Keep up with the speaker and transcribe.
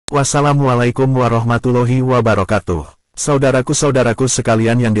Wassalamualaikum warahmatullahi wabarakatuh. Saudaraku-saudaraku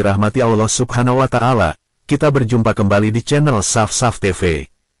sekalian yang dirahmati Allah Subhanahu wa Ta'ala, kita berjumpa kembali di channel Saf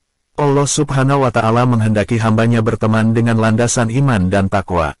TV. Allah Subhanahu wa Ta'ala menghendaki hambanya berteman dengan landasan iman dan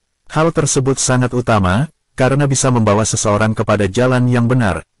takwa. Hal tersebut sangat utama, karena bisa membawa seseorang kepada jalan yang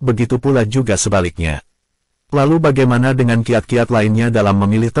benar, begitu pula juga sebaliknya. Lalu bagaimana dengan kiat-kiat lainnya dalam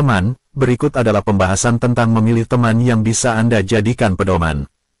memilih teman? Berikut adalah pembahasan tentang memilih teman yang bisa Anda jadikan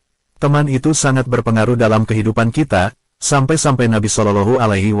pedoman. Teman itu sangat berpengaruh dalam kehidupan kita, sampai-sampai Nabi Shallallahu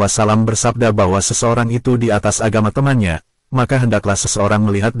Alaihi Wasallam bersabda bahwa seseorang itu di atas agama temannya, maka hendaklah seseorang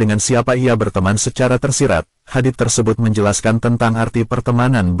melihat dengan siapa ia berteman secara tersirat. Hadits tersebut menjelaskan tentang arti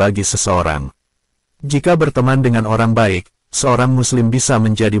pertemanan bagi seseorang. Jika berteman dengan orang baik, seorang muslim bisa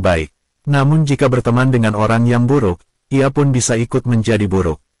menjadi baik. Namun jika berteman dengan orang yang buruk, ia pun bisa ikut menjadi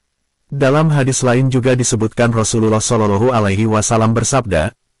buruk. Dalam hadis lain juga disebutkan Rasulullah Shallallahu Alaihi Wasallam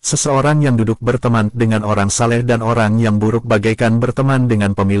bersabda, seseorang yang duduk berteman dengan orang saleh dan orang yang buruk bagaikan berteman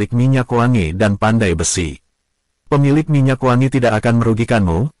dengan pemilik minyak wangi dan pandai besi. Pemilik minyak wangi tidak akan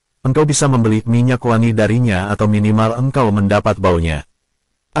merugikanmu, engkau bisa membeli minyak wangi darinya atau minimal engkau mendapat baunya.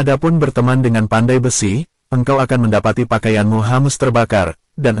 Adapun berteman dengan pandai besi, engkau akan mendapati pakaianmu hangus terbakar,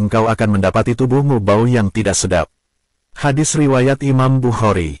 dan engkau akan mendapati tubuhmu bau yang tidak sedap. Hadis riwayat Imam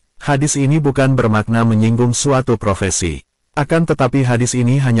Bukhari. Hadis ini bukan bermakna menyinggung suatu profesi. Akan tetapi hadis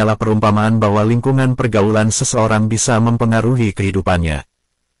ini hanyalah perumpamaan bahwa lingkungan pergaulan seseorang bisa mempengaruhi kehidupannya.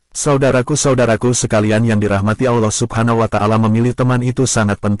 Saudaraku-saudaraku sekalian yang dirahmati Allah Subhanahu wa Ta'ala, memilih teman itu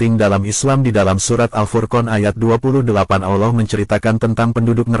sangat penting dalam Islam. Di dalam surat Al-Furqan ayat 28 Allah menceritakan tentang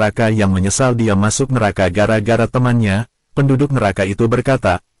penduduk neraka yang menyesal dia masuk neraka gara-gara temannya. Penduduk neraka itu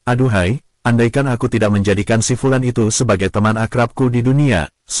berkata, "Aduhai, andaikan aku tidak menjadikan si fulan itu sebagai teman akrabku di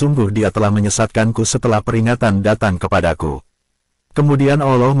dunia, sungguh dia telah menyesatkanku setelah peringatan datang kepadaku." Kemudian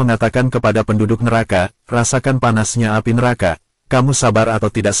Allah mengatakan kepada penduduk neraka, "Rasakan panasnya api neraka, kamu sabar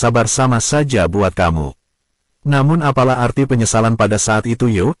atau tidak sabar sama saja buat kamu." Namun apalah arti penyesalan pada saat itu?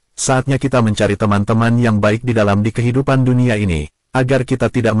 Yuk, saatnya kita mencari teman-teman yang baik di dalam di kehidupan dunia ini, agar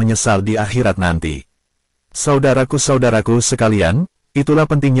kita tidak menyesal di akhirat nanti. Saudaraku-saudaraku sekalian, itulah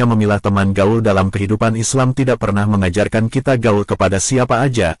pentingnya memilah teman. Gaul dalam kehidupan Islam tidak pernah mengajarkan kita gaul kepada siapa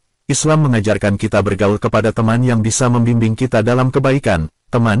aja. Islam mengajarkan kita bergaul kepada teman yang bisa membimbing kita dalam kebaikan.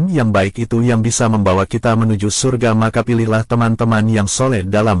 Teman yang baik itu yang bisa membawa kita menuju surga, maka pilihlah teman-teman yang soleh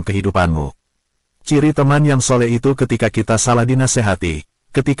dalam kehidupanmu. Ciri teman yang soleh itu ketika kita salah dinasehati,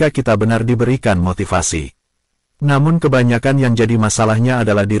 ketika kita benar diberikan motivasi. Namun kebanyakan yang jadi masalahnya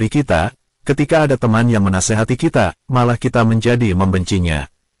adalah diri kita. Ketika ada teman yang menasehati kita, malah kita menjadi membencinya.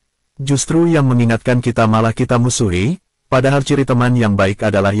 Justru yang mengingatkan kita malah kita musuhi, padahal ciri teman yang baik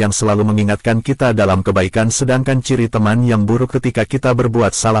adalah yang selalu mengingatkan kita dalam kebaikan, sedangkan ciri teman yang buruk ketika kita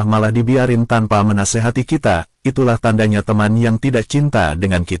berbuat salah malah dibiarin tanpa menasehati kita, itulah tandanya teman yang tidak cinta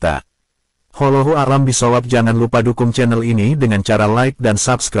dengan kita. Wallahu a'lam bishawab. Jangan lupa dukung channel ini dengan cara like dan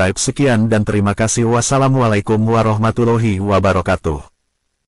subscribe. Sekian dan terima kasih. Wassalamualaikum warahmatullahi wabarakatuh.